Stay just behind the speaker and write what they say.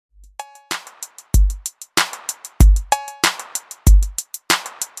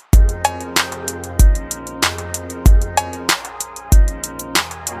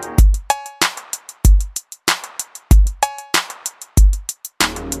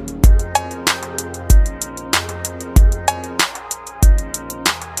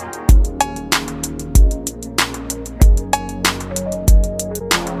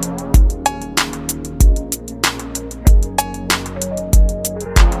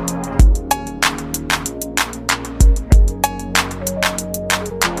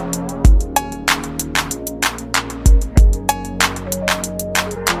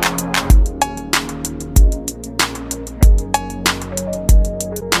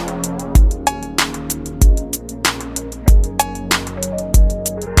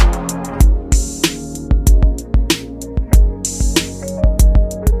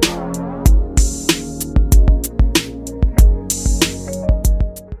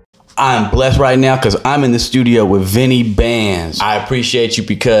I'm blessed right now because I'm in the studio with VinnyBandz. I appreciate you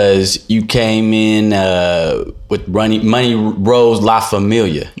because you came in with Money Rose La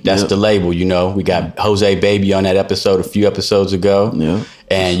Familia. That's the label, you know. We got Jose Baby on that episode a few episodes ago. Yeah.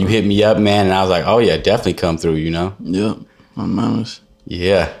 And you hit me up, man, and I was like, oh, yeah, definitely come through, you know. Yep. I'm honest.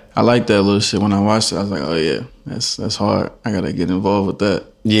 Yeah. I like that little shit. When I watched it, I was like, oh, yeah, that's hard. I got to get involved with that.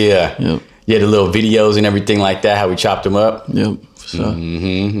 Yeah. Yep. Yeah, the little videos and everything like that, how we chopped them up. Yep. So.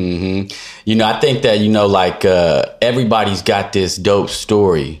 You know, I think that, you know, like everybody's got this dope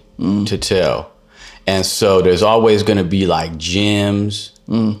story to tell. And so there's always going to be like gems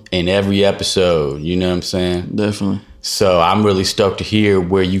in every episode. You know what I'm saying? Definitely. So I'm really stoked to hear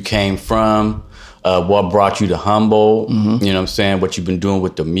where you came from, what brought you to Humble. You know what I'm saying? What you've been doing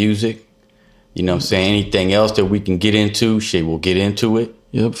with the music. You know what I'm saying? Anything else that we can get into, shit, we'll get into it.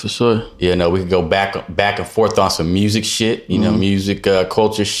 Yep, for sure. You know, we could go back and forth on some music shit, you know, music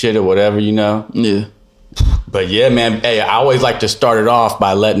culture shit or whatever, you know. Yeah. But yeah, man, hey, I always like to start it off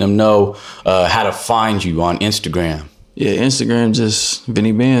by letting them know how to find you on Instagram. Yeah, Instagram, just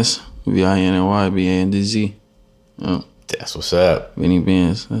VinnyBandz, VinnyBandz. That's what's up.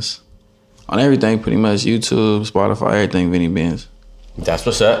 VinnyBandz. That's on everything, pretty much. YouTube, Spotify, everything, VinnyBandz. That's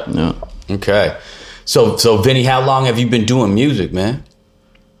what's up. Yeah. Okay. So Vinny, how long have you been doing music, man?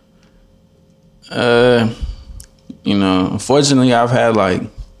 You know, unfortunately, I've had like,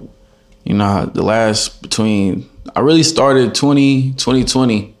 you know, the last I really started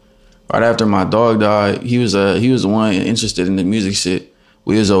 2020, right after my dog died. He was the one interested in the music shit.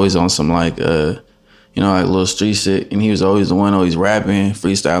 We was always on some like, you know, like little street shit, and he was always the one always rapping,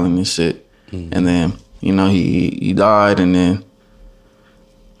 freestyling and shit. And then, you know, he died, and then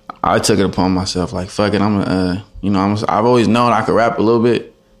I took it upon myself, like, fuck it, I've always known I could rap a little bit.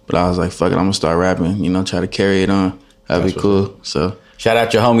 But I was like, fuck it, I'm gonna start rapping, you know, try to carry it on. That'd be cool. So shout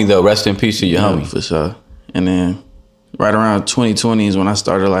out your homie though. Rest in peace to your homie. For sure. And then right around 2020 is when I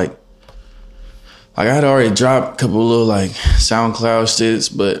started like I had already dropped a couple little like SoundCloud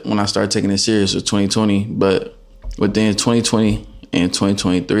shits, but when I started taking it serious was 2020. But within 2020 and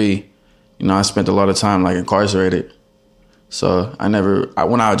 2023, you know, I spent a lot of time like incarcerated. So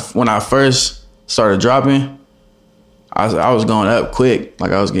when I first started dropping, I was going up quick.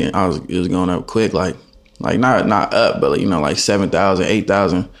 Like it was going up quick. Like not up, but like, you know, like 7,000,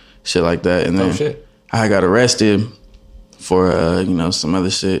 8,000, shit like that. And then I got arrested for you know, some other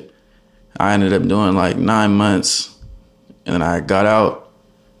shit. I ended up doing like 9 months, and then I got out,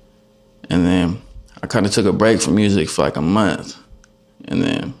 and then I kind of took a break from music for like a month, and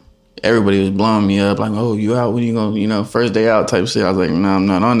then everybody was blowing me up like, oh, you out? When you gonna, you know, first day out type shit. I was like, no, I'm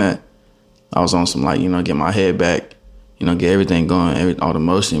not on that. I was on some like, you know, get my head back. You know, get everything going, all the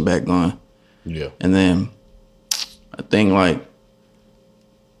motion back going. Yeah. And then I think like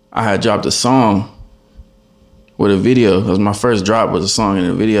I had dropped a song with a video. It was my first drop, was a song in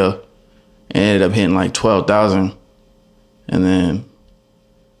a video. And it ended up hitting like 12,000. And then,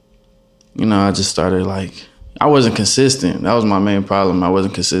 you know, I just started like, I wasn't consistent. That was my main problem. I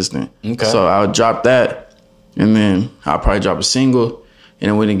wasn't consistent. Okay. So I would drop that, and then I'll probably drop a single, and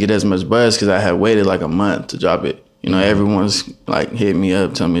it wouldn't get as much buzz because I had waited like a month to drop it. You know, everyone's like hit me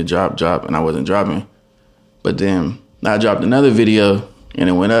up, telling me to drop, and I wasn't dropping. But then I dropped another video, and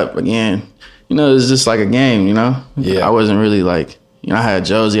it went up again. You know, it's just like a game, you know? Yeah. I wasn't really like, you know, I had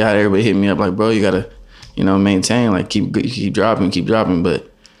Josie, I had everybody hit me up like, bro, you gotta, you know, maintain, like keep dropping. But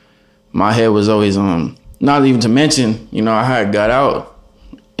my head was always on, not even to mention, you know, I had got out,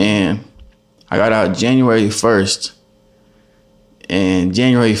 and I got out January 1st. And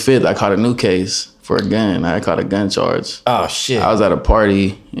January 5th, I caught a new case for a gun. I caught a gun charge. Oh, shit. I was at a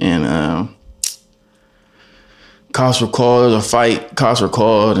party, and cops were called, cops were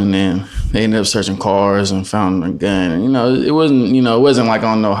called, and then they ended up searching cars and found a gun. And, you know, it wasn't like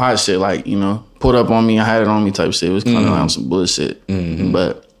on no hot shit, like, you know, pulled up on me, I had it on me type shit. It was kind of on some bullshit.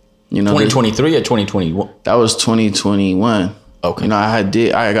 But, you know. 2023 or 2021? That was 2021. Okay. You know,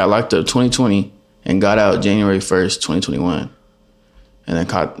 I got locked up 2020 and got out January 1st, 2021. And then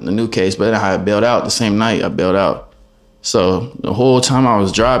caught the new case, but then I had bailed out the same night. I bailed out. So the whole time I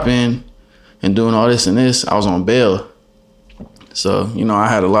was dropping and doing all this and this, I was on bail. So, you know, I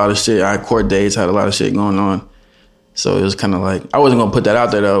had a lot of shit. I had court dates, had a lot of shit going on. So it was kind of like, I wasn't going to put that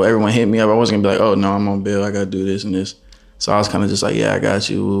out there though. Everyone hit me up. I wasn't going to be like, oh no, I'm on bail. I got to do this and this. So I was kind of just like, yeah, I got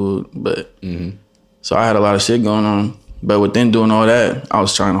you. But so I had a lot of shit going on. But within doing all that, I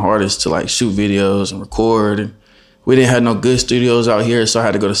was trying the hardest to like shoot videos and record. And we didn't have no good studios out here, so I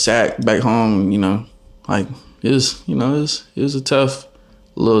had to go to SAC back home. You know, like it was a tough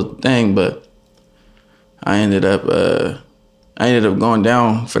little thing, but I ended up I ended up going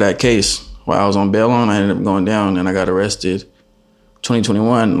down for that case. While I was on bail I ended up going down and I got arrested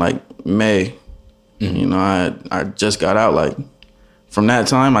 2021, like May. You know, I just got out, like, from that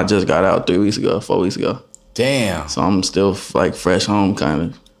time, I just got out 4 weeks ago. Damn. So I'm still, like, fresh home, kind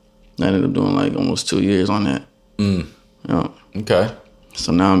of. I ended up doing, like, almost 2 years on that. You know? Okay.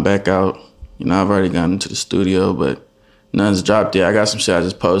 So now I'm back out. You know, I've already gotten into the studio, but nothing's dropped yet. I got some shit I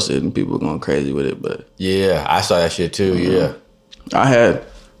just posted, and people are going crazy with it, but... Yeah, I saw that shit, too, yeah. I had,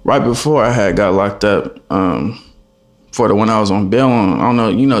 right before I had got locked up, for the one I was on bail on, I don't know,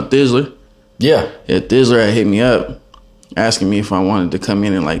 you know Thizzler? Yeah. Thizzler had hit me up asking me if I wanted to come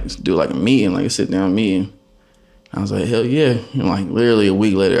in and like do like a meeting, like a sit down meeting. I was like, hell yeah. And like literally a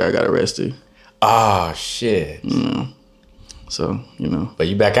week later I got arrested. Oh shit. You know. So, you know. But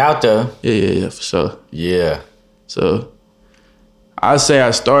you back out though. Yeah, for sure. Yeah. So I say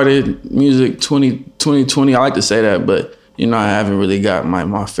I started music 2020. I like to say that, but you know, I haven't really got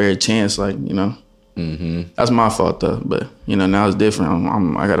my fair chance, like, you know. That's my fault though, but you know now it's different.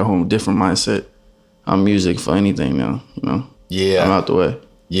 I got a whole different mindset on music for anything now. You know, yeah, I'm out the way.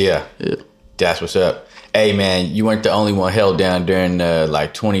 Yeah, that's what's up. Hey man, you weren't the only one held down during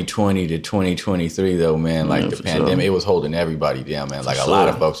like 2020 to 2023 though, man. Like the pandemic, it was holding everybody down, man. Like a lot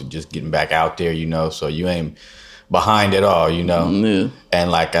of folks are just getting back out there, you know. So you ain't behind at all, you know. Yeah.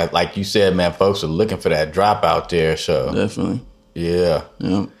 And like you said, man, folks are looking for that drop out there. So definitely, yeah.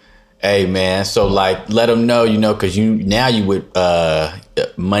 Hey man, so like let them know, you know, because you with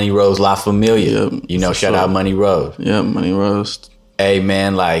Money Rose La Familia, you know, shout out Money Rose. Yeah, Money Rose. Hey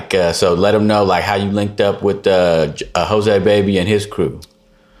man, like so let them know like how you linked up with Jose Baby and his crew.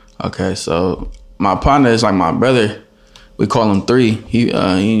 Okay, so my partner is like my brother. We call him 3. He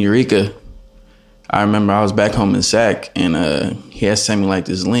in Eureka. I remember I was back home in Sac and he had sent me like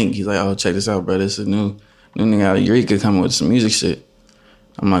this link. He's like, oh, check this out, bro. This is a new nigga out of Eureka coming with some music shit.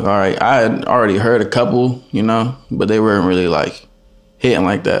 I'm like, all right. I had already heard a couple, you know, but they weren't really like hitting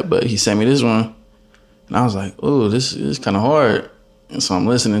like that. But he sent me this one, and I was like, oh, this is kind of hard. And so I'm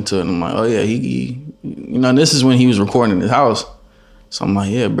listening to it, and I'm like, oh yeah, he you know, this is when he was recording in his house. So I'm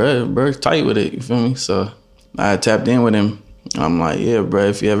like, yeah, bro, tight with it. You feel me? So I tapped in with him. I'm like, yeah, bro,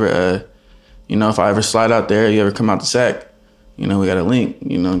 if you ever, you know, if I ever slide out there, you ever come out to Sac, you know, we got a link,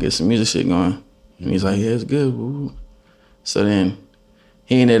 you know, get some music shit going. And he's like, yeah, it's good. Woo. So then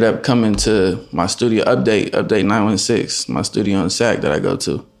he ended up coming to my studio, Update 916, my studio in Sac that I go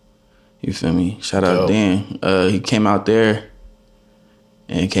to. You feel me? Shout out Dan. He came out there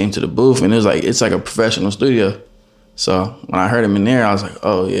and came to the booth, and it's like a professional studio. So when I heard him in there, I was like,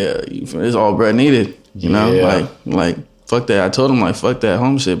 oh yeah, this is all bro needed. You know, like fuck that. I told him like, fuck that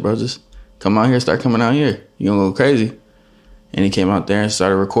home shit, bro. Just come out here, start coming out here. You gonna go crazy. And he came out there and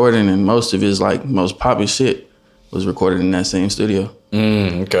started recording, and most of his like most popular shit was recorded in that same studio.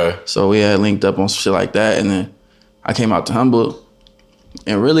 Okay. So we had linked up on some shit like that, and then I came out to Humboldt,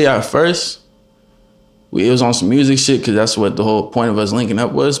 and really at first, it was on some music shit because that's what the whole point of us linking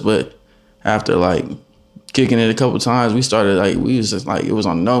up was. But after like kicking it a couple times, we started like we was just like it was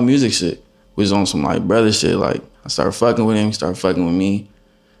on no music shit. We was on some like brother shit. Like I started fucking with him, he started fucking with me,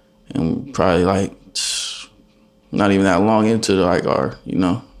 and probably like not even that long into like our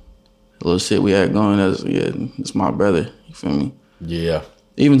little shit we had going. It's my brother. You feel me? Yeah.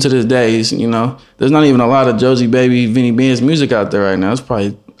 Even to this day, there's not even a lot of Josie Baby, VinnyBandz music out there right now. It's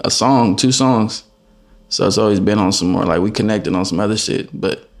probably a song, 2 songs. So it's always been on some more, like we connected on some other shit.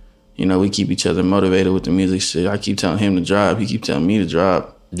 But, we keep each other motivated with the music shit. I keep telling him to drop. He keep telling me to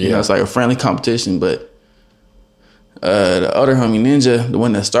drop. Yeah. It's like a friendly competition. But the other homie, Ninja, the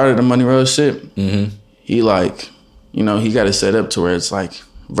one that started the Money Rose shit, he like, he got it set up to where it's like,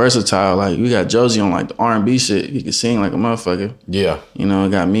 versatile. Like we got Josie on like the R&B shit. He could sing like a motherfucker. Yeah.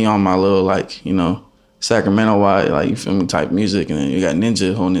 It got me on my little like, Sacramento wide, like you feel me, type music, and then you got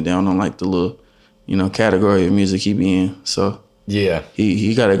Ninja holding it down on like the little, category of music he be in. So yeah,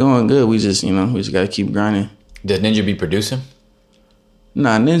 he got it going good. We just gotta keep grinding. Does Ninja be producing?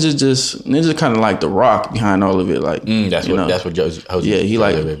 Nah, Ninja kind of like the rock behind all of it. Like that's what Josie. Yeah, he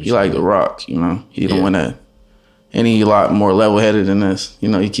like the rock. He the one that. And he a lot more level-headed than us.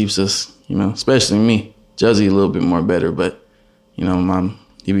 He keeps us, especially me. Josie a little bit more better, but,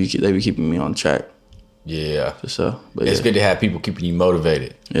 they be keeping me on track. Yeah. For sure. But it's good to have people keeping you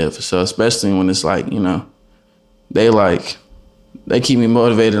motivated. Yeah, for sure. Especially when it's like, they keep me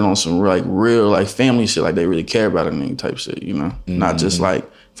motivated on some like real like family shit. Like they really care about a nigga type shit, Not just like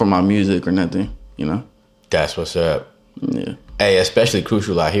for my music or nothing, That's what's up. Yeah. Hey, especially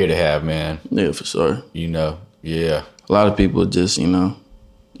crucial out here to have, man. Yeah, for sure. Yeah. A lot of people just,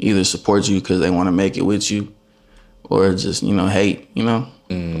 either support you because they want to make it with you, or just, you know, hate, you know.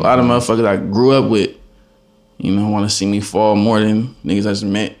 A lot of motherfuckers I grew up with, you know, want to see me fall more than niggas I just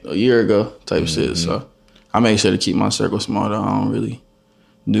met a year ago type shit. So I make sure to keep my circle small, though. I don't really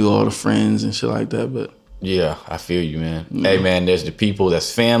do all the friends and shit like that, but. Yeah, I feel you, man. Hey, man, there's the people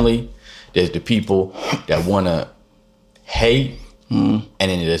that's family. There's the people that want to hate. And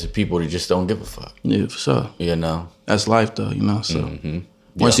then there's the people that just don't give a fuck. Yeah, for sure. You know? That's life, though, you know? So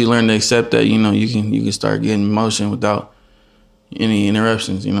once you learn to accept that, you know, you can start getting emotion without any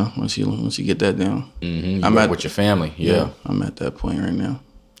interruptions, you know, once you get that down. I'm at with your family. Yeah. I'm at that point right now.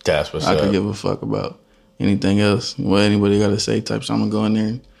 That's what's up. I could give a fuck about anything else, what anybody got to say type. So I'm going to go in there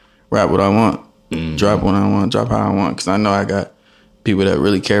and rap what I want, drop what I want, drop how I want, because I know I got people that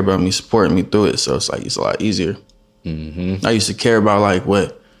really care about me, supporting me through it. So it's like, it's a lot easier. I used to care about like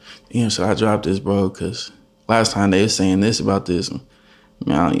what, you know, should I drop this, bro? Because last time they were saying this about this.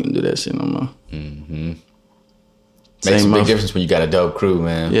 Man, I don't even do that shit no more. Makes a big difference when you got a dope crew,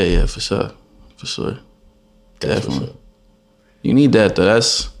 man. Yeah, for sure. For sure. That's definitely. You need that, though.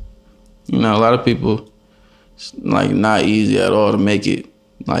 That's, you know, a lot of people, it's like not easy at all to make it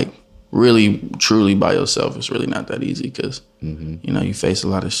like really, truly by yourself. It's really not that easy because, you know, you face a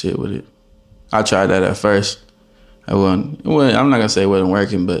lot of shit with it. I tried that at first. I'm not gonna say it wasn't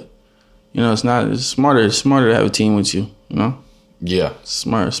working, but you know, it's smarter to have a team with you, you know? Yeah.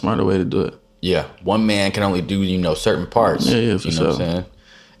 Smarter way to do it. Yeah. One man can only do, you know, certain parts. Yeah, for you know sure. what I'm saying?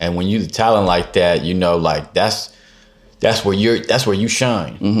 And when you the talent like that, you know, like that's where you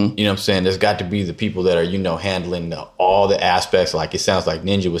shine. You know what I'm saying? There's got to be the people that are, you know, handling all the aspects. Like it sounds like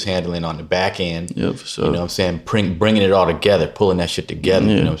Ninja was handling on the back end. Yeah, for sure. You know what I'm saying? Bringing it all together, pulling that shit together.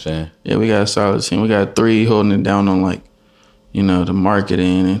 You know what I'm saying? Yeah, we got a solid team. We got 3 holding it down on like, you know, the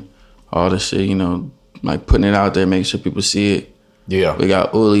marketing and all the shit, you know, like putting it out there, making sure people see it. Yeah. We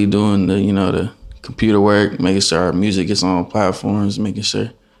got Uli doing the, you know, the computer work, making sure our music gets on platforms, making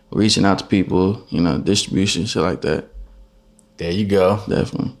sure we're reaching out to people, you know, distribution, shit like that. There you go.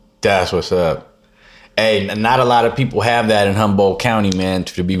 Definitely. That's what's up. Hey, not a lot of people have that in Humboldt County, man,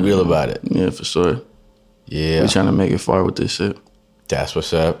 to be real about it. Yeah, for sure. Yeah. We're trying to make it far with this shit. That's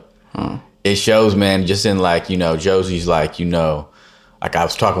what's up. It shows, man, just in like, you know, Josie's like, you know, like I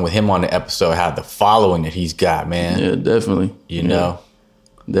was talking with him on the episode, how the following that he's got, man. Yeah, definitely. You know?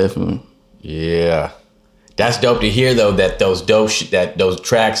 Definitely. Yeah. That's dope to hear, though, that those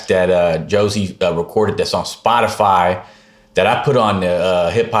tracks that Josie recorded that's on Spotify that I put on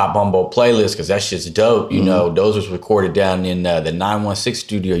the Hip Hop Bumbo playlist, because that shit's dope. You know, those was recorded down in the 916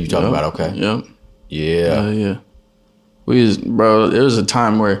 studio you talking about, okay? Yep. Yeah. Yeah. There was a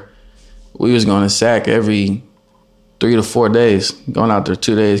time where we was going to SAC every 3 to 4 days, going out there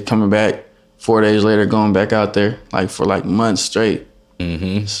 2 days, coming back 4 days later, going back out there, like for like months straight.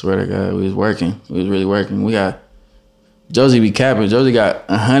 Swear to God, we was working. We was really working. We got Josie be capping. Josie got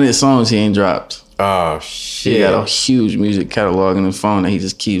 100 songs he ain't dropped. Oh shit! He got a huge music catalog in the phone that he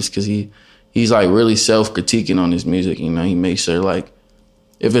just keeps because he's like really self-critiquing on his music. You know, he makes sure like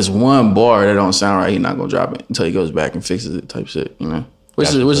if it's one bar that don't sound right, he's not gonna drop it until he goes back and fixes it, type shit. You know, which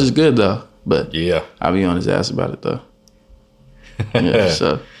is good though. But yeah, I'll be on his ass about it though. Yeah,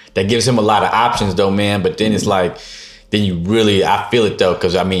 so that gives him a lot of options though, man. But then it's like. Then you really, I feel it though,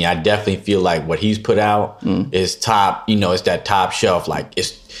 because I mean, I definitely feel like what he's put out is top, you know, it's that top shelf. Like,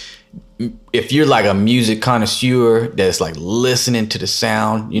 if you're like a music connoisseur that's like listening to the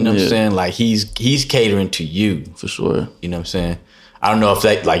sound, you know what I'm saying? Like, he's catering to you. For sure. You know what I'm saying? I don't know if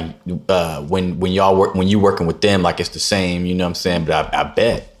that, like, when you working with them, like, it's the same, you know what I'm saying? But I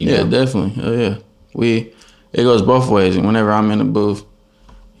bet, you know? Definitely. Oh, yeah. It goes both ways. And whenever I'm in the booth,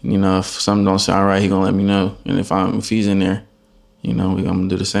 you know, if something don't sound right, he gonna let me know. And if he's in there, you know, I'm gonna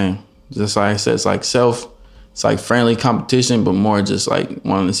do the same. Just like I said, it's like friendly competition, but more just like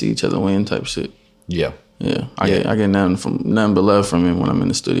wanting to see each other win type shit. Yeah. Yeah. I get nothing but love from him when I'm in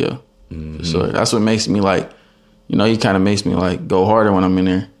the studio. For sure. That's what makes me like, you know, he kind of makes me like go harder when I'm in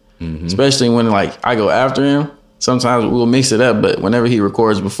there. Especially when like I go after him. Sometimes we'll mix it up, but whenever he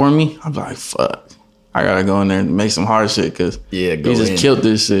records before me, I'm like, fuck. I gotta go in there and make some hard shit because he just killed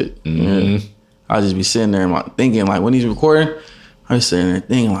this shit. Yeah. I'll just be sitting there and like thinking, like when he's recording, I'm sitting there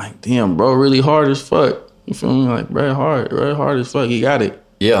thinking like, damn, bro, really hard as fuck. You feel me? Like, bro, hard as fuck. He got it.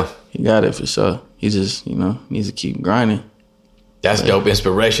 Yeah. He got it for sure. He just, you know, needs to keep grinding. That's dope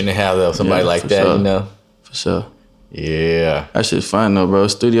inspiration to have though, somebody like that, sure. You know? For sure. Yeah. That shit's fun though, bro.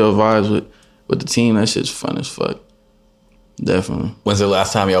 Studio vibes with the team, that shit's fun as fuck. Definitely. When's the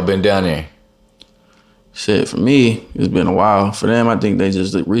last time y'all been down there? Shit, for me, it's been a while. For them, I think they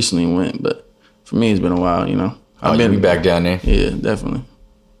just recently went, but for me, it's been a while, you know. I've been back down there. Yeah, definitely.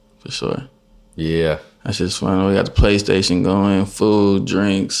 For sure. Yeah. That's just fun. We got the PlayStation going, food,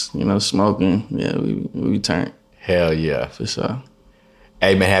 drinks, smoking. Yeah, we turned. Hell yeah. For sure.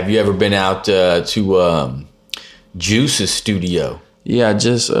 Hey, man, have you ever been out to Juice's studio? Yeah, I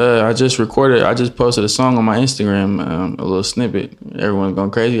just recorded. I just posted a song on my Instagram, a little snippet. Everyone's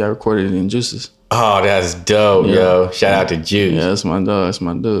going crazy. I recorded it in Juice's. Oh, that's dope, yo. Shout out to Juice. Yeah, that's my dog. That's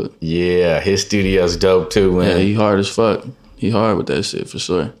my dude. Yeah, his studio's dope too, man. Yeah, he hard as fuck. He hard with that shit for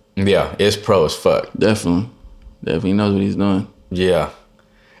sure. Yeah, it's pro as fuck. Definitely knows what he's doing. Yeah,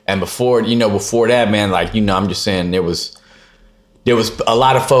 and before that, man, like I'm just saying there was a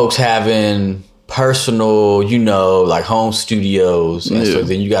lot of folks having personal, like home studios, and so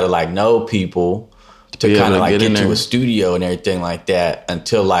then you got to like know people to kind of like get to a studio and everything like that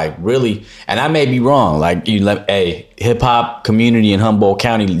until like really, and I may be wrong, like hip hop community in Humboldt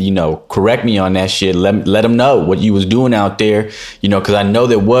County, correct me on that shit. Let them know what you was doing out there, because I know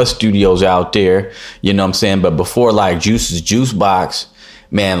there was studios out there, you know what I'm saying? But before like Juice's Juice Box,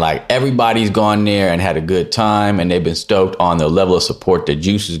 man, like everybody's gone there and had a good time, and they've been stoked on the level of support that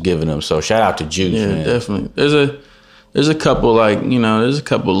Juice is giving them. So shout out to Juice. Yeah, man. Definitely. There's a couple like there's a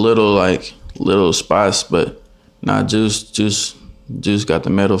couple little spots, but Juice got the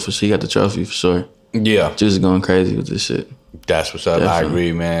medal for sure. He got the trophy for sure. Yeah, Juice is going crazy with this shit. That's what's up. Definitely. I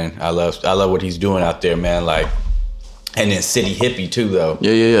agree, man. I love what he's doing out there, man. Like, and then City Hippie too, though.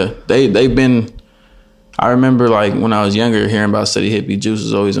 Yeah. They've been. I remember like when I was younger, hearing about City Hippie. Juice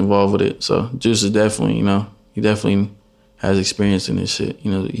is always involved with it. So Juice is definitely, he definitely has experience in this shit.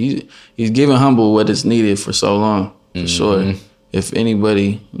 He's giving Humble what is needed for so long, for sure. If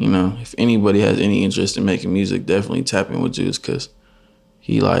anybody has any interest in making music, definitely tap in with Juice, because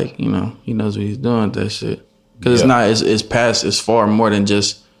he he knows what he's doing with that shit. Because it's far more than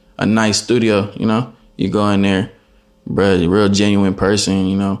just a nice studio, You go in there, bruh, a real genuine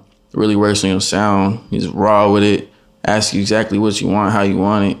person, really works on your sound. He's raw with it, asks you exactly what you want, how you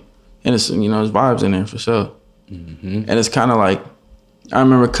want it. And it's, there's vibes in there for sure. Mm-hmm. And it's kind of like, I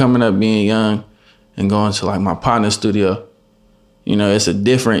remember coming up being young and going to like my partner's studio. You get a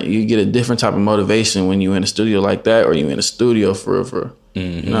different type of motivation when you in a studio like that, or you in a studio for real.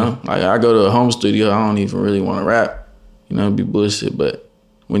 Mm-hmm. Like I go to a home studio, I don't even really want to rap, it'd be bullshit. But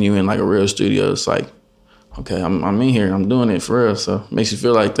when you in like a real studio, it's like, okay, I'm in here, I'm doing it for real. So it makes you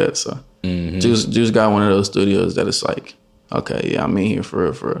feel like that. So Juice got one of those studios that it's like, okay, yeah, I'm in here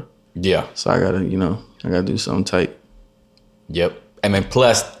for real. Yeah. So I gotta do something tight. Yep.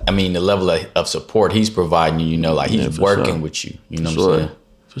 Plus, the level of support he's providing you, like he's working with you, what I'm saying?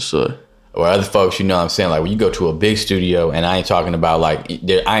 For sure. Or other folks, what I'm saying? Like when you go to a big studio, and I ain't talking about like,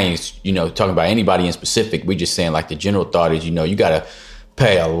 I ain't, talking about anybody in specific. We just saying like the general thought is, you got to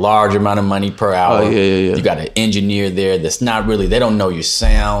pay a large amount of money per hour. Oh, yeah. You got an engineer there that's not really, they don't know your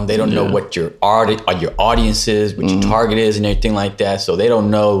sound. They don't know what your audience is, what your target is and everything like that. So they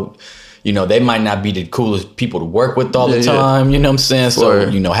don't know, they might not be the coolest people to work with all the time. You know what I'm saying?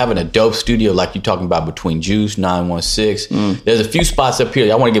 So, having a dope studio like you're talking about between Juice, 916. There's a few spots up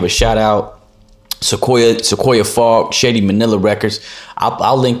here. I want to give a shout out. Sequoia Falk, Shady Manila Records.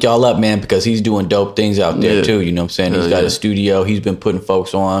 I'll link y'all up, man, because he's doing dope things out there too. You know what I'm saying? He's got a studio. He's been putting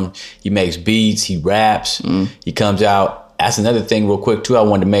folks on. He makes beats. He raps. He comes out. That's another thing real quick too. I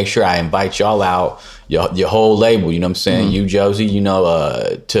wanted to make sure I invite y'all out. Your whole label, you know what I'm saying? You, Josie,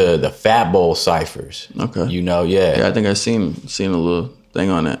 to the Fat Bowl Cyphers. Okay. Yeah, I think I seen a little thing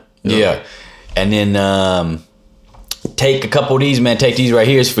on that. Yeah. And then take a couple of these, man. Take these right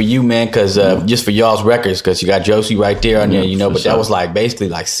here. It's for you, man, because just for y'all's records, because you got Josie right there on there, but that was like basically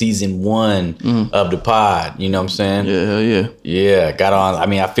like season 1 of the pod, you know what I'm saying? Yeah. Yeah, got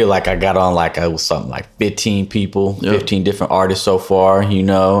on, I feel like I got on like, it was something like 15 people, 15 different artists so far,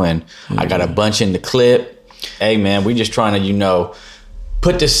 and I got a bunch in the clip. Hey, man, we just trying to,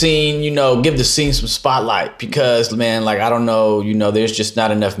 put the scene, give the scene some spotlight, because, man, like, I don't know, there's just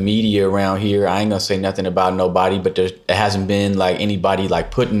not enough media around here. I ain't gonna say nothing about nobody, but there hasn't been like anybody like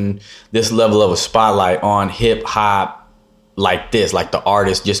putting this level of a spotlight on hip hop like this, like the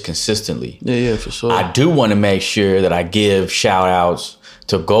artist, just consistently. Yeah, for sure. I do want to make sure that I give shout outs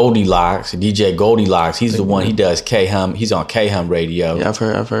to Goldilocks, DJ Goldilocks. He's the one, he does K-Hum. He's on K-Hum radio. Yeah, I've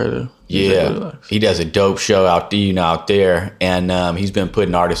heard of him. Yeah, he does a dope show out there, and he's been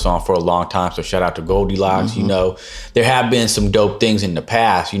putting artists on for a long time. So shout out to Goldilocks. There have been some dope things in the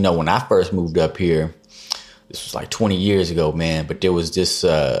past. When I first moved up here, this was like 20 years ago, man. But there was this.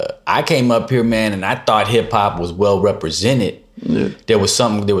 I came up here, man, and I thought hip hop was well represented. Yeah. There was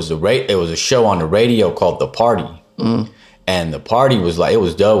a show on the radio called The Party. And The Party was like, it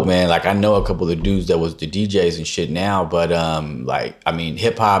was dope, man. Like, I know a couple of dudes that was the DJs and shit now, but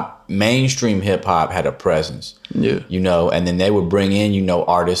hip hop mainstream hip hop had a presence. Yeah. You know, and then they would bring in, you know,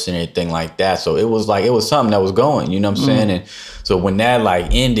 artists and everything like that. So it was something that was going, you know what I'm saying? And so when that like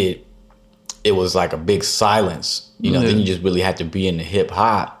ended, it was like a big silence. You know, then you just really had to be in the hip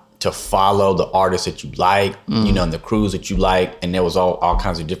hop to follow the artists that you like, you know, and the crews that you like. And there was all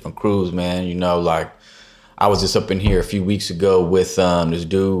kinds of different crews, man. You know, like I was just up in here a few weeks ago with this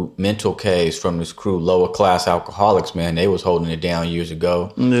dude, Mental Case, from this crew, Lower Class Alcoholics, man. They was holding it down years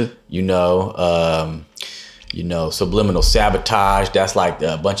ago. You know, Subliminal Sabotage. That's like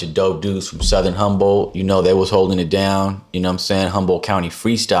a bunch of dope dudes from Southern Humboldt. You know, they was holding it down. You know what I'm saying? Humboldt County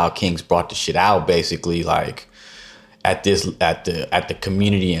Freestyle Kings brought the shit out basically like at the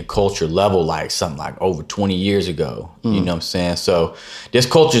community and culture level, like something like over 20 years ago. You know what I'm saying? So this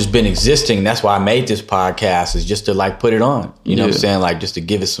culture's been existing. That's why I made this podcast, is just to like put it on. You know what I'm saying? Like just to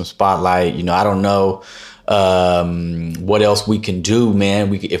give it some spotlight. You know, I don't know what else we can do,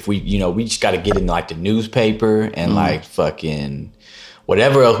 man. We just got to get in like the newspaper and like fucking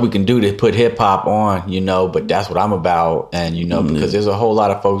whatever else we can do to put hip hop on, you know, but that's what I'm about. And, you know, because there's a whole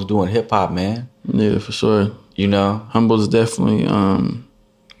lot of folks doing hip hop, man. Yeah, for sure. You know, Humble's definitely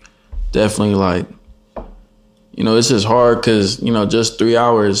like, you know, it's just hard because, you know, just 3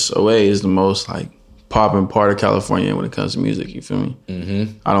 hours away is the most like popping part of California when it comes to music. You feel me?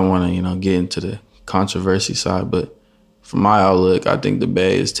 Mm-hmm. I don't want to, you know, get into the controversy side, but from my outlook, I think the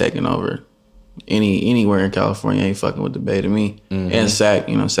Bay is taking over. Anywhere in California ain't fucking with the Bay to me. And Sac,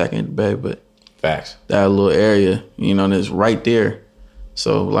 you know, Sac ain't the Bay, but facts. That little area, you know, that's right there.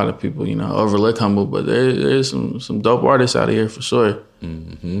 So a lot of people, you know, overlook Humble, but there's some dope artists out of here for sure.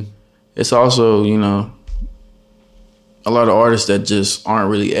 Mm-hmm. It's also, you know, a lot of artists that just aren't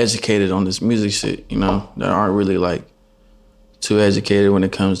really educated on this music shit, you know, that aren't really like too educated when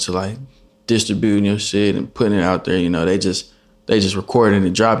it comes to like distributing your shit and putting it out there. You know, they just recording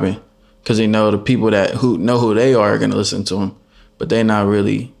and dropping because they know the people who know who they are going to listen to them, but they're not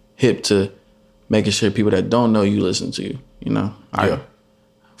really hip to making sure people that don't know you listen to you. You know,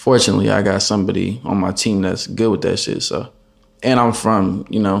 Fortunately, I got somebody on my team that's good with that shit. So, and I'm from,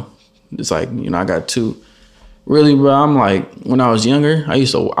 you know, it's like, you know, I got two. Really, bro, I'm like, when I was younger, I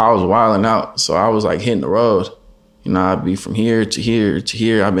was wilding out. So I was like hitting the road. You know, I'd be from here to here to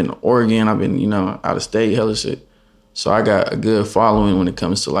here. I've been to Oregon. I've been, you know, out of state, hella shit. So I got a good following when it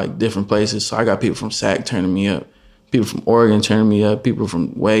comes to like different places. So I got people from Sac turning me up. People from Oregon turning me up. People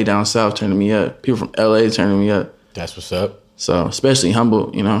from way down south turning me up. People from LA turning me up. That's what's up. So, especially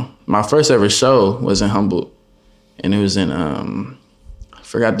Humboldt, you know. My first ever show was in Humboldt. And it was in, I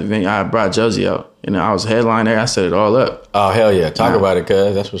forgot the venue. I brought Josie out. And I was headline there. I set it all up. Oh, hell yeah. Talk about it,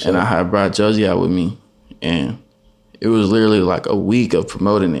 cuz. That's what's up. And I had brought Josie out with me. And it was literally like a week of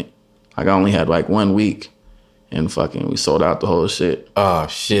promoting it. Like, I only had like 1 week. And fucking, we sold out the whole shit. Oh,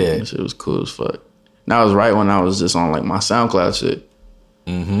 shit. That shit was cool as fuck. And that was right when I was just on like my SoundCloud shit.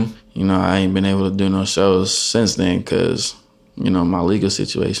 Mm-hmm. You know, I ain't been able to do no shows since then because, you know, my legal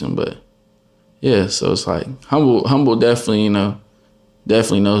situation. But yeah, so it's like Humble definitely, you know,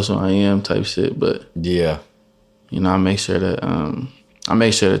 definitely knows who I am type shit. But yeah, you know, I make sure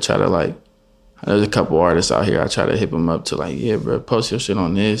to try to like, there's a couple artists out here. I try to hit them up to like, yeah, bro, post your shit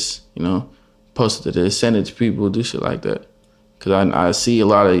on this, you know, post it to this, send it to people, do shit like that. Cause I see a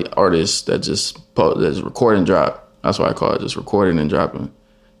lot of artists that just that's record and drop. That's why I call it just recording and dropping.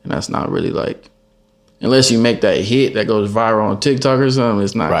 And that's not really like, unless you make that hit that goes viral on TikTok or something,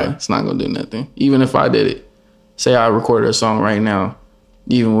 it's not gonna do nothing. Even if I did it, say I recorded a song right now,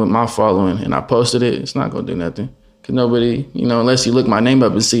 even with my following, and I posted it, it's not gonna do nothing. Cause nobody, you know, unless you look my name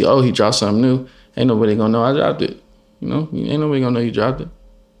up and see, oh, he dropped something new, ain't nobody gonna know I dropped it. You know, ain't nobody gonna know you dropped it.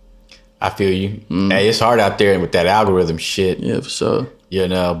 I feel you. Hey, it's hard out there with that algorithm shit. Yeah, for sure. You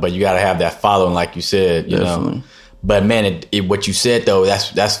know, but you gotta have that following, like you said. You know. But man, what you said though,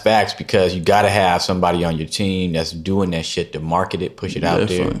 that's facts, because you gotta have somebody on your team that's doing that shit to market it, push it out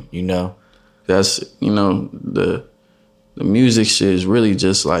there. You know, that's, you know, the music shit is really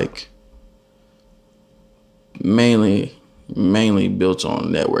just like mainly built on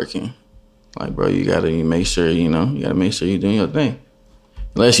networking. Like, bro, you gotta make sure you're doing your thing.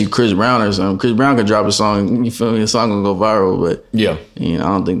 Unless you Chris Brown or something. Chris Brown could drop a song, you feel me? The song gonna go viral, but yeah, you know, I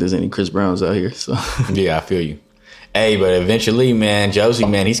don't think there's any Chris Browns out here. So yeah, I feel you. Hey, but eventually, man, Josie,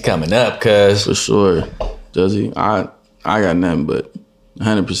 man, he's coming up, cuz. For sure. Josie, I got nothing but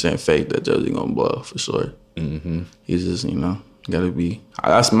 100% faith that Josie gonna blow, for sure. Mm-hmm. He's just, you know, gotta be,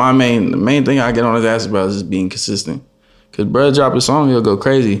 that's the main thing I get on his ass about is just being consistent. Cause brother drop a song, he'll go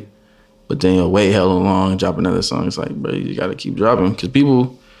crazy, but then he'll wait hella long and drop another song. It's like, bro, you gotta keep dropping. Cause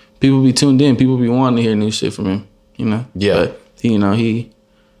people be tuned in, people be wanting to hear new shit from him, you know? Yeah. But, you know, he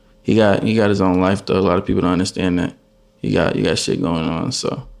he got his own life though. A lot of people don't understand that. He got shit going on,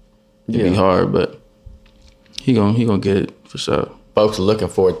 so it'd be hard, but he gonna get it for sure. Folks are looking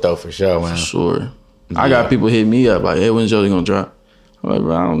for it though, for sure, man. For sure. Yeah. I got people hitting me up like, "Hey, when's Joey gonna drop?" I'm like,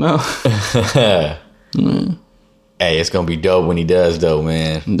 "Bro, I don't know." Hey, it's gonna be dope when he does, though,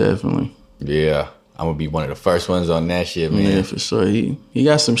 man. Definitely. Yeah, I'm gonna be one of the first ones on that shit, man. Yeah, for sure. He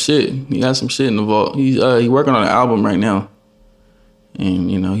got some shit. He got some shit in the vault. He's working on an album right now,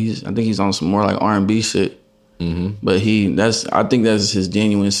 and I think he's on some more like R&B shit. Mm-hmm. But I think that's his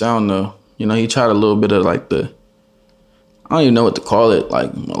genuine sound though. He tried a little bit of like I don't even know what to call it,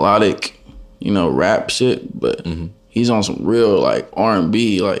 like melodic, rap shit. But he's on some real like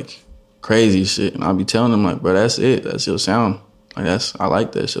R&B, like crazy shit. And I'll be telling him like, bro, that's it. That's your sound. Like I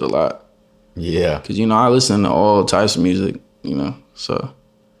like that shit a lot. Yeah. Cause I listen to all types of music, so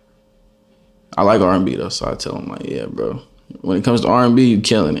I like R&B though. So I tell him like, yeah, bro, when it comes to R&B, you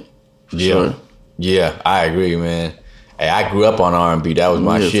killing it. For sure. Yeah, I agree, man. Hey, I grew up on R&B. That was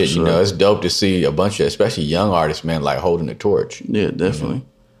my shit. Sure. It's dope to see a bunch of, especially young artists, man, like holding the torch. Yeah, definitely.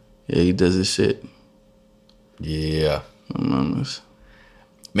 Yeah, he does his shit. Yeah.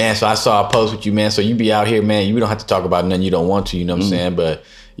 Man, so I saw a post with you, man. So you be out here, man. You don't have to talk about nothing you don't want to, you know what I'm saying? But,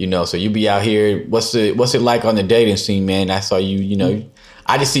 so you be out here. What's it like on the dating scene, man? I saw you,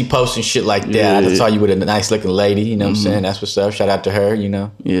 I just see posting shit like that. Yeah. I just saw you with a nice looking lady, you know what I'm saying? That's what's up. Shout out to her,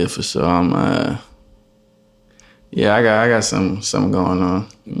 Yeah, for sure. I got something going on.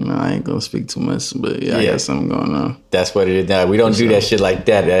 I ain't gonna speak too much, but I got something going on. That's what it is now. We don't do that shit like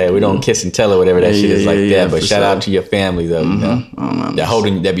that. We don't kiss and tell or whatever that shit is like that. But shout out to your family though,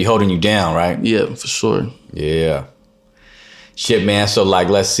 that be holding you down, right? Yeah, for sure. Yeah. Shit, man. So like,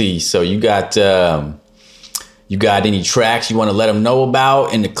 let's see. So you got any tracks you want to let them know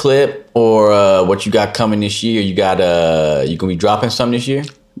about in the clip, or what you got coming this year? You gonna be dropping something this year?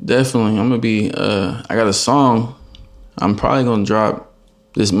 Definitely. I'm gonna be. I got a song. I'm probably gonna drop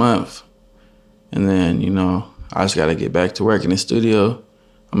this month, and then I just gotta get back to work in the studio.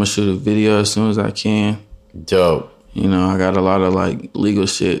 I'm gonna shoot a video as soon as I can. Dope. I got a lot of like legal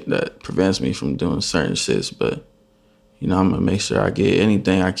shit that prevents me from doing certain shits, but I'm gonna make sure I get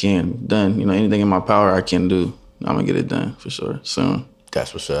anything I can done. Anything in my power I can do, I'm gonna get it done for sure soon.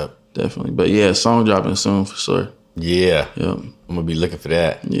 That's what's up. Definitely. But yeah, song dropping soon for sure. Yeah. Yep. I'm gonna be looking for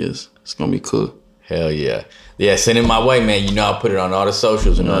that. Yes. It's gonna be cool. Hell yeah. Yeah, send it my way, man. I'll put it on all the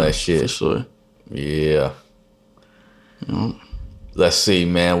socials and all that shit. For sure. Yeah. Let's see,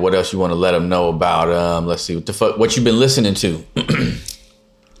 man. What else you want to let them know about? Let's see. What you been listening to?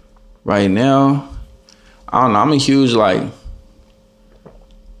 Right now, I don't know. I'm a huge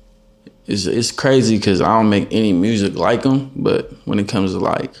it's crazy because I don't make any music like them, but when it comes to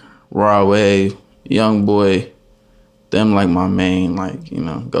like Raw Wave, Young Boy, them like my main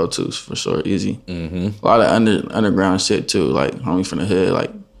go-tos for sure. Easy. Mm-hmm. A lot of underground shit too, like homie from the hood, like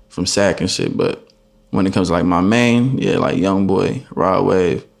from Sac and shit. But when it comes to like my main, like Young Boy, Raw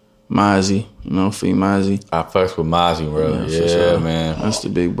Wave, Mozzie, Free Mozzie. I fucks with Mozzie, bro. Yeah, sure. Man. That's the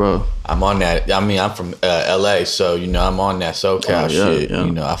big bro. I'm on that. I mean, I'm from LA, so I'm on that SoCal shit. Yeah.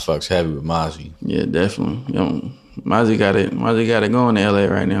 I fucks heavy with Mozzie. Yeah, definitely. Mozzie got it going to LA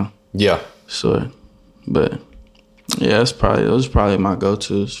right now. Yeah. Sure. But yeah, those probably my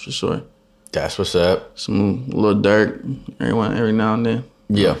go-tos for sure. That's what's up. Some little Dirk every now and then.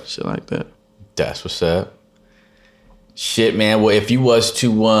 Yeah. Shit like that. That's what's up. Shit, man. Well, if you was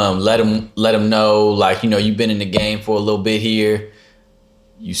to let them know, like, you've been in the game for a little bit here,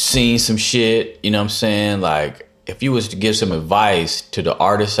 you seen some shit, you know what I'm saying? Like, if you was to give some advice to the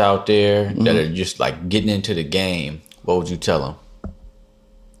artists out there that are just like getting into the game, what would you tell them?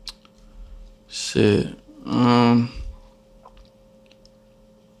 Shit. I'll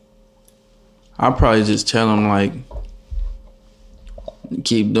probably just tell them like,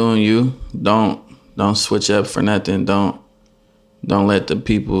 keep doing you. Don't switch up for nothing. Don't let the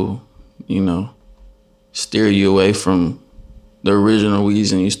people, steer you away from the original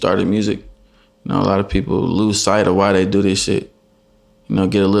reason you started music. A lot of people lose sight of why they do this shit.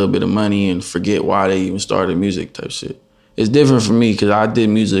 Get a little bit of money and forget why they even started music type shit. It's different for me because I did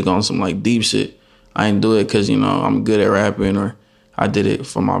music on some like deep shit. I didn't do it because, I'm good at rapping, or I did it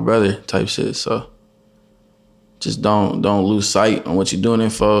for my brother type shit. So just don't lose sight on what you're doing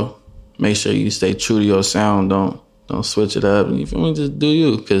it for. Make sure you stay true to your sound. Don't switch it up. And you feel me? Just do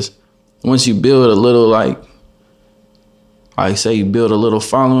you. Because once you build a little, like say you build a little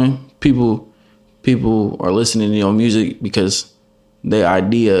following, people are listening to your music because their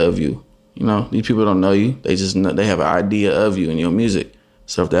idea of you. These people don't know you. They just know, they have an idea of you and your music.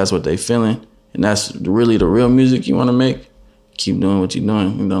 So if that's what they feeling, and that's really the real music you want to make, keep doing what you're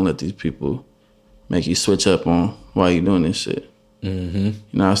doing and don't let these people make you switch up on why you're doing this shit. Mm-hmm. You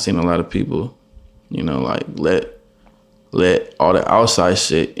know, I've seen a lot of people, you know, like let all the outside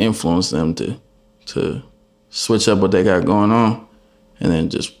shit influence them to switch up what they got going on, and then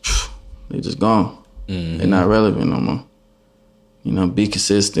they just gone. Mm-hmm. They're not relevant no more. You know, be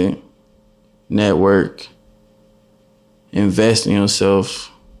consistent, network, invest in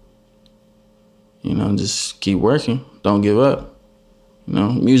yourself. You know, just keep working. Don't give up. You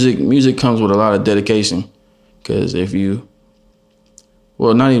know, music comes with a lot of dedication, because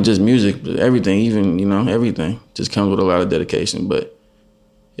well, not even just music, but everything, even, you know, everything just comes with a lot of dedication. But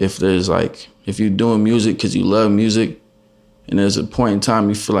if you're doing music because you love music, and there's a point in time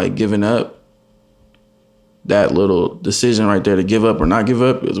you feel like giving up, that little decision right there to give up or not give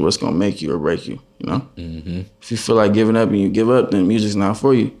up is what's going to make you or break you, you know? Mm-hmm. If you feel like giving up and you give up, then music's not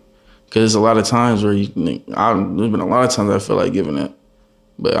for you. Because there's a lot of times where there's been a lot of times I feel like giving up.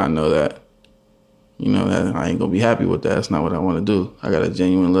 But I know that, you know, that I ain't going to be happy with that. That's not what I want to do. I got a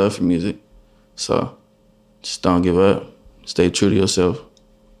genuine love for music. So just don't give up. Stay true to yourself.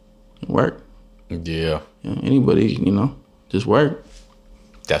 And work. Yeah. Anybody, you know, just work.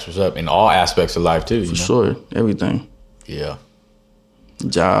 That's what's up. In all aspects of life, too. For sure. Everything. Yeah.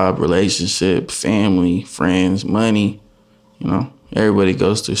 Job, relationship, family, friends, money. You know, everybody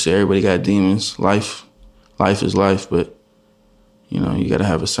goes through shit. Everybody got demons. Life is life. But, you know, you got to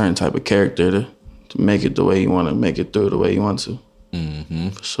have a certain type of character to make it the way you want to make it through the way you want to. Mm-hmm.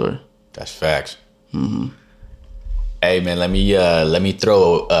 For sure. That's facts. Mm-hmm. Hey, man, let me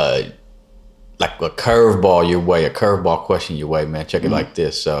throw like a curveball your way, a curveball question your way, man. Check it like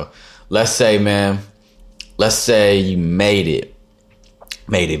this. So let's say you made it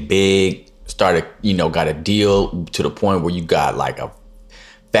big, started, you know, got a deal to the point where you got like a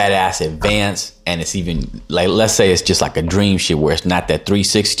fat ass advance, and it's even like, let's say it's just like a dream shit where it's not that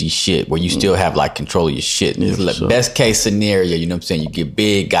 360 shit where you still have like control of your shit. Yeah, it's like best case scenario, you know what I'm saying? You get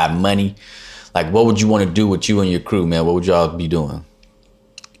big, got money. Like, what would you want to do with you and your crew, man? What would y'all be doing?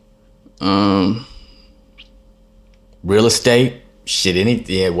 Real estate, shit,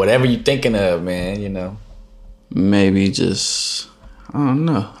 anything, whatever you thinking of, man, you know. Maybe just, I don't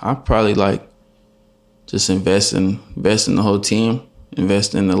know. I'd probably like just invest in the whole team,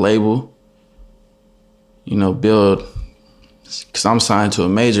 invest in the label, you know, build, because I'm signed to a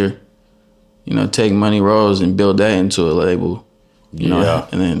major, you know, take Money Rose and build that into a label, you know,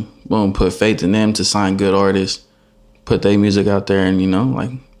 and then boom, put faith in them to sign good artists, put their music out there, and, you know,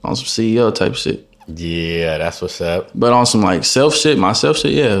 like on some CEO type shit. Yeah, that's what's up. But on some like my self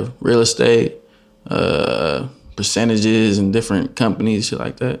shit, yeah, real estate, percentages and different companies, shit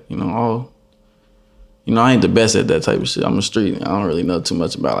like that. You know, all. You know, I ain't the best at that type of shit. I'm a street. I don't really know too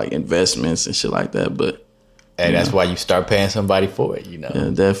much about like investments and shit like that. But hey, that's why you start paying somebody for it. You know.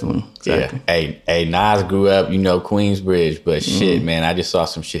 Yeah, definitely. Exactly. Yeah. Hey, Nas grew up, you know, Queensbridge, but shit, man, I just saw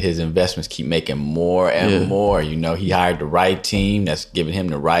some shit. His investments keep making more and more. You know, he hired the right team that's giving him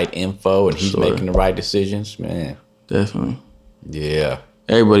the right info, and he's making the right decisions, man. Definitely. Yeah.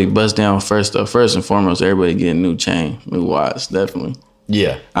 Everybody bust down first, though. First and foremost, everybody getting new chain, new watch, definitely.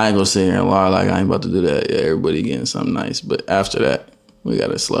 Yeah. I ain't gonna sit here and lie like I ain't about to do that. Yeah, everybody getting something nice. But after that, we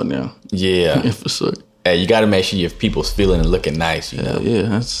gotta slow down. Yeah. For sure. Hey, you gotta make sure your people's feeling and looking nice, you know?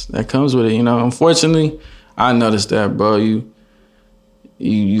 Yeah, that comes with it, you know. Unfortunately, I noticed that, bro.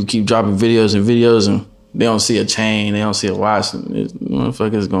 You keep dropping videos and they don't see a chain, they don't see a watch, and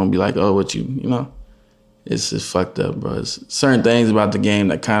motherfuckers gonna be like, oh, what you know? It's just fucked up, bro. It's certain things about the game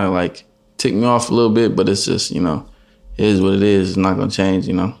that kind of like tick me off a little bit, but it's just, you know, it is what it is. It's not gonna change,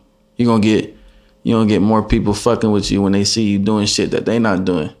 you know. You're gonna get more people fucking with you when they see you doing shit that they not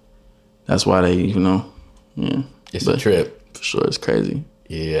doing. That's why they, you know, yeah. It's a trip. For sure, it's crazy.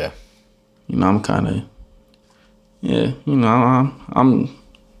 Yeah. You know, I'm kind of, yeah, you know, I'm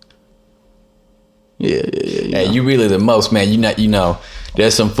yeah. Hey, you really the most, man. You know,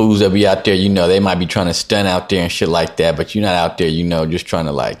 there's some fools that be out there, you know, they might be trying to stunt out there and shit like that, but you're not out there, you know, just trying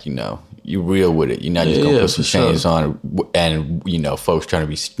to like, you know, you real with it. You're not just going to put some chains on and, you know, folks trying to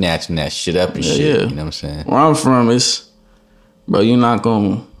be snatching that shit up and shit. Yeah. You know what I'm saying? Where I'm from is, bro, you're not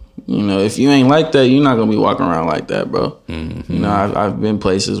going to, you know, if you ain't like that, you're not going to be walking around like that, bro. Mm-hmm. You know, I've been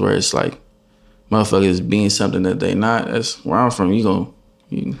places where it's like motherfuckers being something that they not. That's where I'm from.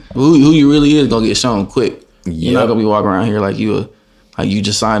 Who you really is going to get shown quick. Yep. You're not going to be walking around here like you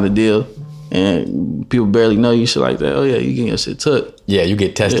just signed a deal and people barely know you, shit like that. Oh, yeah, you getting your shit took. Yeah, you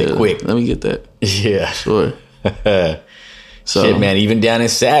get tested quick. Let me get that. Yeah. Sure. So, shit, man, even down in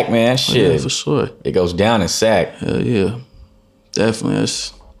Sac, man. Shit. Yeah, for sure. It goes down in Sac. Hell yeah. Definitely.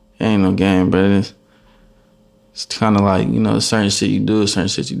 It ain't no game, but it's kind of like, you know, certain shit you do, certain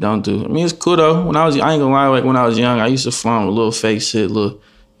shit you don't do. I mean, it's cool though. I ain't gonna lie, like when I was young, I used to flaunt with little fake shit, little,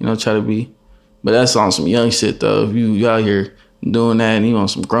 you know, try to be. But that's on some young shit though. If you out here doing that and you on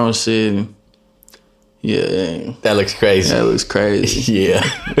some grown shit, and yeah, that looks crazy. That looks crazy. Yeah,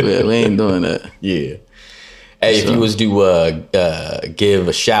 we ain't doing that. Yeah. Hey, if you was to give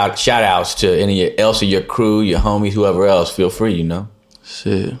a shout outs to any else of your crew, your homies, whoever else, feel free. You know.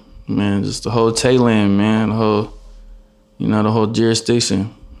 Shit, man, just the whole Thailand, man, the whole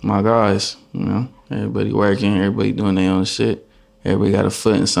jurisdiction. My guys, you know, everybody working, everybody doing their own shit. Everybody got a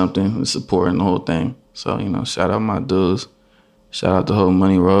foot in something and supporting the whole thing. So, you know, shout out my dudes. Shout out the whole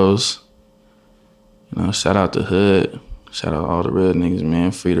Money Rose. You know, shout out the hood. Shout out all the real niggas,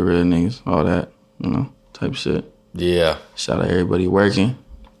 man. Free the real niggas, all that, you know, type shit. Yeah. Shout out everybody working,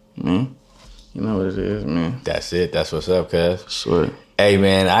 man. You know what it is, man. That's it. That's what's up, cuz. Swear. Hey,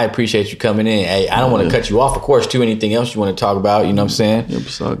 man, I appreciate you coming in. Hey, I don't want to cut you off, of course, too. Anything else you want to talk about, you know what I'm saying? Yep,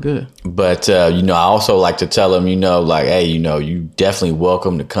 it's all good. But, you know, I also like to tell them, you know, like, hey, you know, you definitely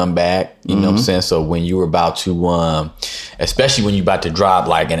welcome to come back, you know what I'm saying? So when you were about to, especially when you about to drop,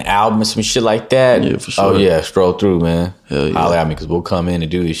 like, an album and some shit like that. Yeah, for sure. Oh, yeah, stroll through, man. Hell yeah. Holler at me, because we'll come in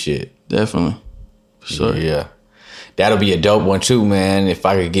and do this shit. Definitely. For sure. Yeah. That'll be a dope one, too, man. If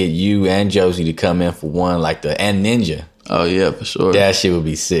I could get you and Josie to come in for one, like and Ninja. Oh, yeah, for sure. That shit would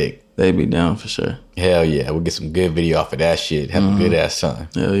be sick. They be down for sure. Hell yeah. We'll get some good video off of that shit. Have a good ass time.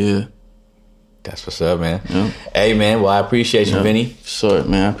 Hell yeah. That's what's up, man. Yep. Hey, man. Well, I appreciate you, Vinny. For sure,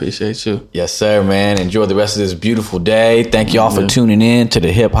 man. I appreciate you. Yes, sir, man. Enjoy the rest of this beautiful day. Thank y'all for tuning in to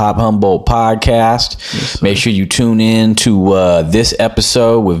the Hip Hop Humboldt podcast. Yes, make sure you tune in to this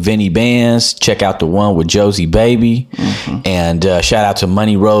episode with VinnyBandz. Check out the one with Josie Baby. And shout out to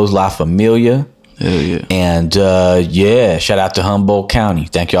Money Rose La Familia. Hell yeah. And shout out to Humboldt County.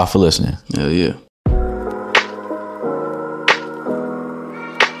 Thank y'all for listening. Hell yeah.